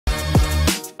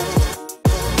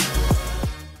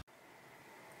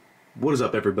What is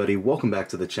up, everybody? Welcome back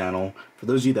to the channel. For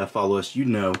those of you that follow us, you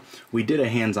know we did a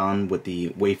hands-on with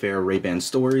the Wayfarer Ray-Ban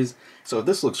Stories. So if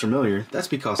this looks familiar, that's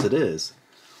because it is.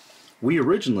 We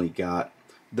originally got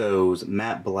those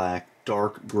matte black,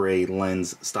 dark gray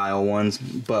lens style ones,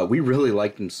 but we really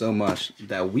liked them so much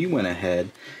that we went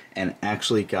ahead and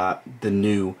actually got the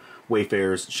new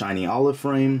Wayfarer's shiny olive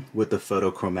frame with the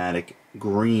photochromatic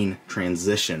green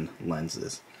transition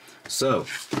lenses. So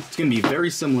it's going to be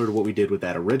very similar to what we did with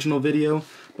that original video,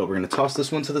 but we're going to toss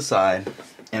this one to the side,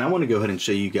 and I want to go ahead and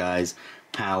show you guys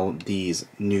how these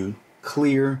new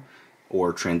clear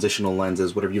or transitional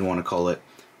lenses, whatever you want to call it,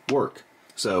 work.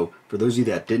 So for those of you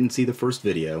that didn't see the first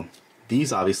video,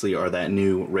 these obviously are that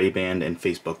new Ray-Ban and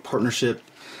Facebook partnership.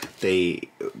 They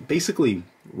basically,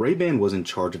 Ray-Ban was in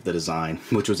charge of the design,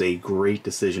 which was a great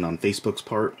decision on Facebook's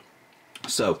part.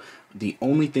 So the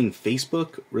only thing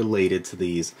Facebook related to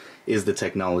these is the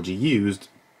technology used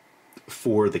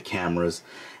for the cameras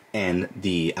and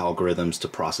the algorithms to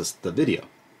process the video.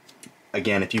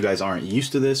 Again, if you guys aren't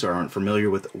used to this or aren't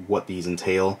familiar with what these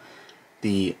entail,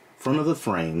 the front of the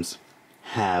frames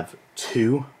have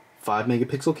two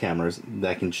 5-megapixel cameras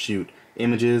that can shoot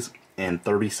images and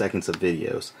 30 seconds of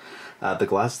videos. The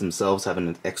glasses themselves have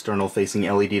an external facing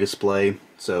LED display,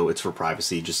 so it's for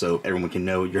privacy, just so everyone can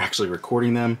know you're actually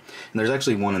recording them. And there's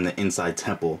actually one in the inside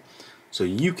temple, so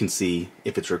you can see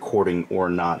if it's recording or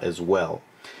not as well.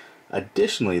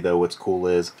 Additionally, though, what's cool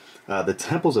is the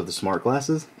temples of the smart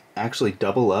glasses actually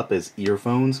double up as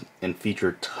earphones and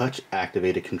feature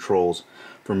touch-activated controls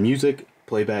for music,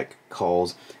 playback,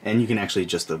 calls, and you can actually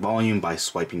adjust the volume by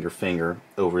swiping your finger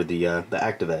over the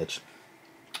active edge.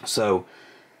 So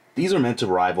these are meant to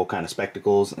rival kind of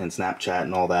Spectacles and Snapchat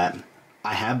and all that.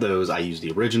 I have those. I use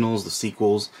the originals, the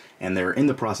sequels, and they're in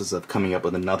the process of coming up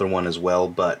with another one as well,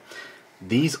 but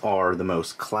these are the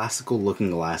most classical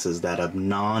looking glasses that are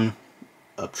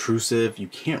non-obtrusive. You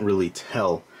can't really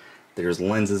tell there's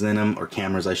lenses in them, or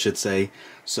cameras I should say,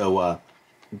 so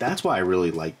that's why I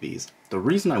really like these. The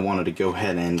reason I wanted to go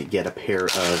ahead and get a pair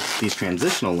of these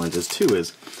transitional lenses too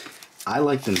is I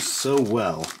like them so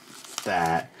well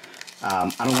that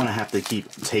I don't want to have to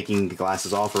keep taking the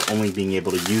glasses off or only being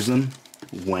able to use them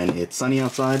when it's sunny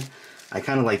outside. I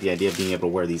kind of like the idea of being able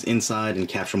to wear these inside and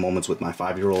capture moments with my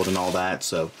 5-year-old and all that,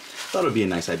 so I thought it would be a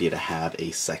nice idea to have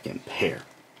a second pair.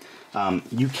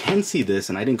 You can see this,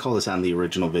 and I didn't call this out in the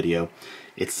original video.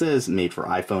 It says made for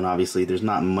iPhone, obviously. There's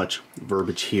not much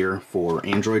verbiage here for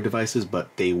Android devices,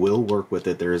 but they will work with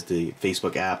it. There is the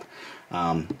Facebook app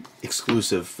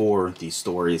exclusive for these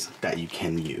stories that you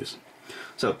can use.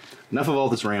 So, enough of all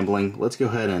this rambling. Let's go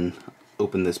ahead and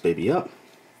open this baby up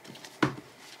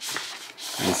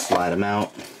and slide them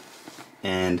out.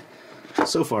 And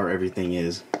so far, everything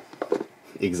is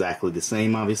exactly the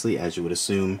same, obviously, as you would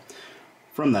assume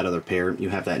from that other pair. You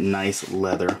have that nice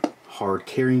leather hard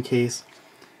carrying case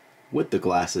with the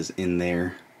glasses in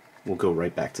there. We'll go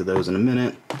right back to those in a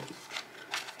minute.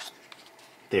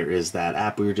 There is that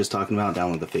app we were just talking about.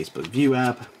 Download the Facebook View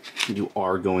app. You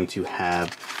are going to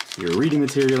have your reading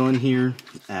material in here,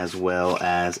 as well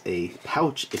as a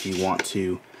pouch if you want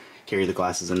to carry the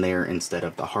glasses in there instead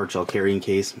of the hard shell carrying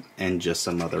case, and just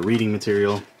some other reading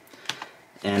material,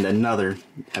 and another,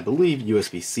 I believe,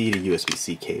 USB-C to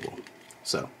USB-C cable.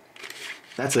 So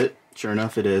that's it. Sure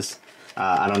enough, it is.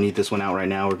 I don't need this one out right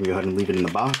now. We're gonna go ahead and leave it in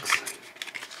the box.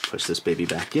 Push this baby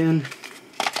back in.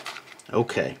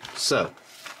 Okay, so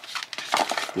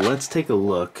let's take a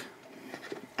look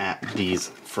at these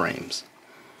frames.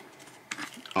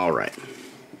 All right.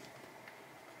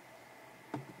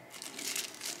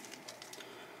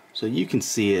 So you can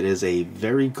see it is a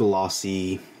very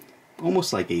glossy,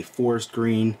 almost like a forest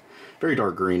green, very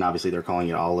dark green. Obviously they're calling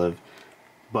it olive,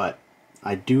 but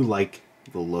I do like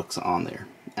the looks on there.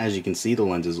 As you can see, the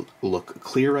lenses look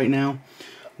clear right now.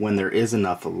 When there is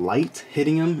enough light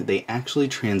hitting them, they actually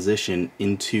transition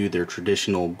into their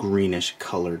traditional greenish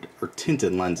colored or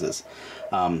tinted lenses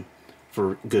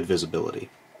for good visibility.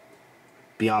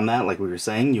 Beyond that, like we were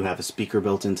saying, you have a speaker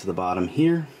built into the bottom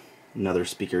here, another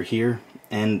speaker here,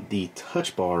 and the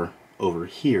touch bar over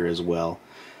here as well.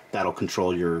 That'll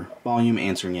control your volume,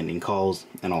 answering ending calls,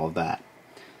 and all of that.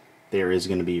 There is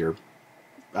going to be your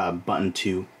button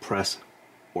to press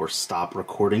or stop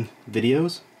recording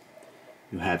videos.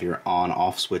 You have your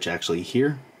on-off switch actually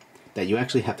here that you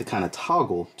actually have to kind of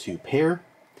toggle to pair,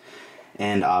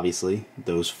 and obviously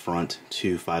those front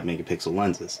two 5-megapixel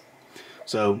lenses.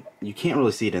 So you can't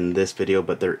really see it in this video,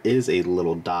 but there is a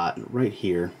little dot right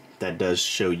here that does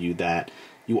show you that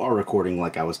you are recording,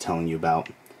 like I was telling you about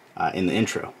in the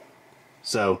intro.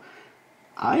 So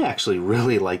I actually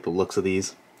really like the looks of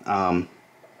these.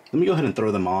 Let me go ahead and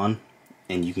throw them on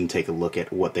and you can take a look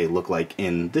at what they look like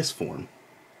in this form.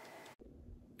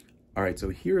 Alright, so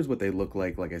here's what they look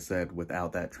like I said,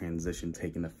 without that transition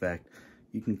taking effect.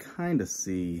 You can kind of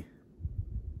see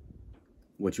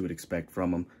what you would expect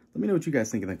from them. Let me know what you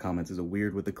guys think in the comments. Is it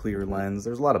weird with the clear lens?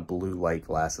 There's a lot of blue light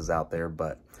glasses out there,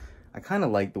 but I kind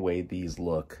of like the way these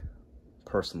look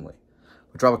personally.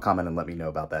 But drop a comment and let me know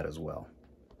about that as well.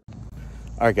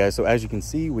 Alright guys, so as you can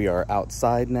see, we are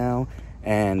outside now,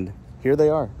 and here they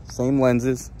are. Same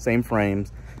lenses, same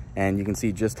frames, and you can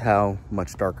see just how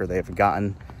much darker they have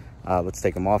gotten. Let's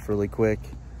take them off really quick.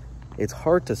 It's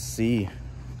hard to see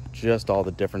just all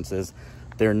the differences.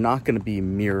 They're not going to be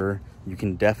mirror. You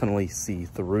can definitely see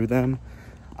through them.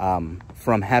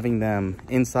 From having them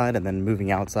inside and then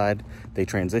moving outside, they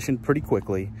transitioned pretty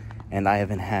quickly, and I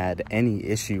haven't had any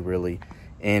issue really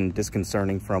in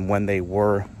disconcerting from when they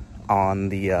were on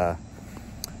the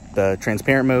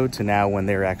transparent mode to now when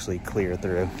they're actually clear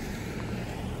through.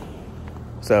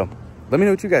 So let me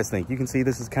know what you guys think. You can see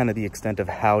this is kind of the extent of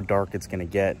how dark it's going to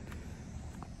get.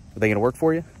 Are they going to work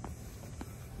for you?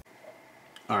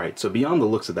 Alright, so beyond the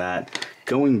looks of that,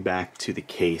 going back to the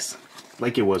case,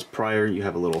 like it was prior, you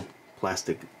have a little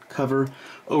plastic cover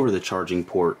over the charging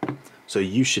port, so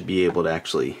you should be able to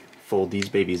actually fold these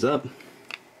babies up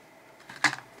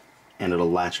and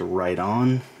it'll latch right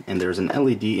on, and there's an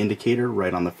LED indicator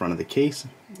right on the front of the case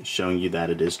showing you that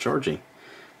it is charging.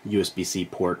 USB-C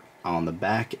port on the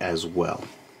back as well.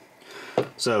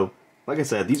 So like I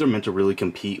said, these are meant to really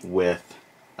compete with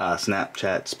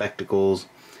Snapchat spectacles,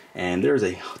 and there's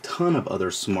a ton of other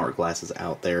smart glasses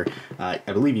out there. I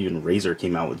believe even Razer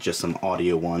came out with just some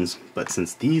audio ones, but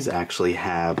since these actually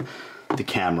have the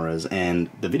cameras, and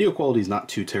the video quality is not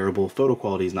too terrible, photo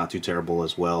quality is not too terrible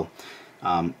as well.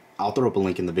 I'll throw up a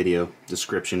link in the video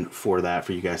description for that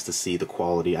for you guys to see the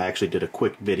quality. I actually did a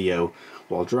quick video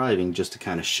while driving just to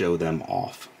kind of show them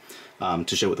off,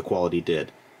 to show what the quality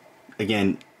did.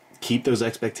 Again, keep those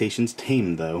expectations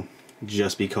tame though,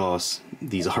 just because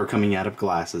these are coming out of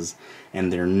glasses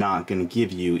and they're not going to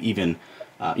give you even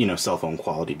you know, cell phone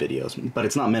quality videos. But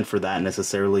it's not meant for that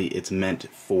necessarily. It's meant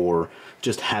for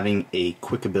just having a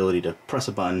quick ability to press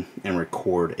a button and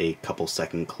record a couple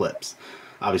second clips.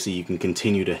 Obviously you can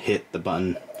continue to hit the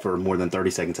button for more than 30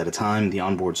 seconds at a time. The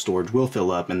onboard storage will fill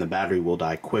up and the battery will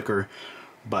die quicker,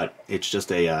 but it's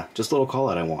just a little call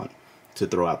out I want to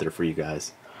throw out there for you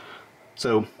guys.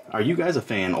 So are you guys a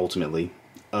fan ultimately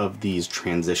of these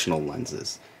transitional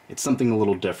lenses? It's something a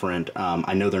little different.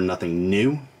 I know they're nothing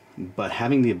new, but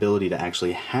having the ability to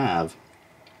actually have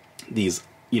these,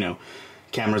 you know,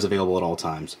 cameras available at all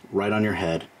times, right on your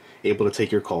head, able to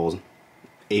take your calls,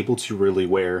 able to really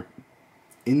wear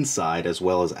inside as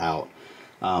well as out.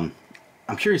 I'm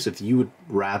curious if you would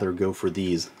rather go for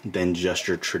these than just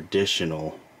your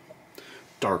traditional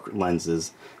dark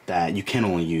lenses that you can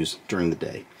only use during the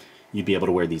day. You'd be able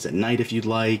to wear these at night if you'd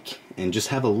like, and just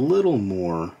have a little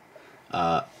more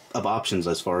of options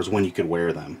as far as when you could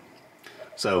wear them.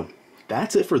 So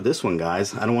that's it for this one,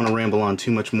 guys. I don't want to ramble on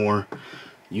too much more.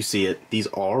 You see it. These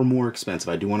are more expensive.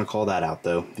 I do want to call that out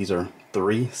though. These are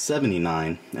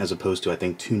 $379 as opposed to I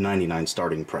think $299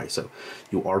 starting price. So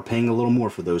you are paying a little more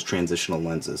for those transitional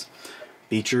lenses.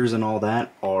 Features and all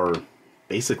that are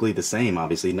basically the same.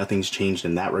 Obviously nothing's changed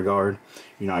in that regard.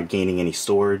 You're not gaining any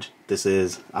storage. This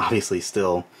is obviously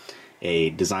still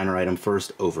a designer item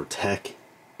first over tech.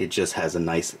 It just has a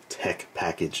nice tech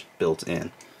package built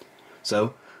in.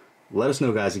 So let us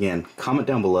know, guys. Again, comment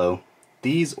down below.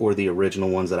 These or the original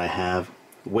ones that I have.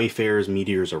 Wayfarers,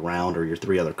 Meteors, or Round are your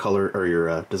three other color or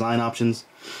your design options.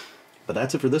 But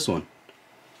that's it for this one.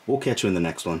 We'll catch you in the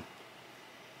next one.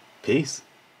 Peace.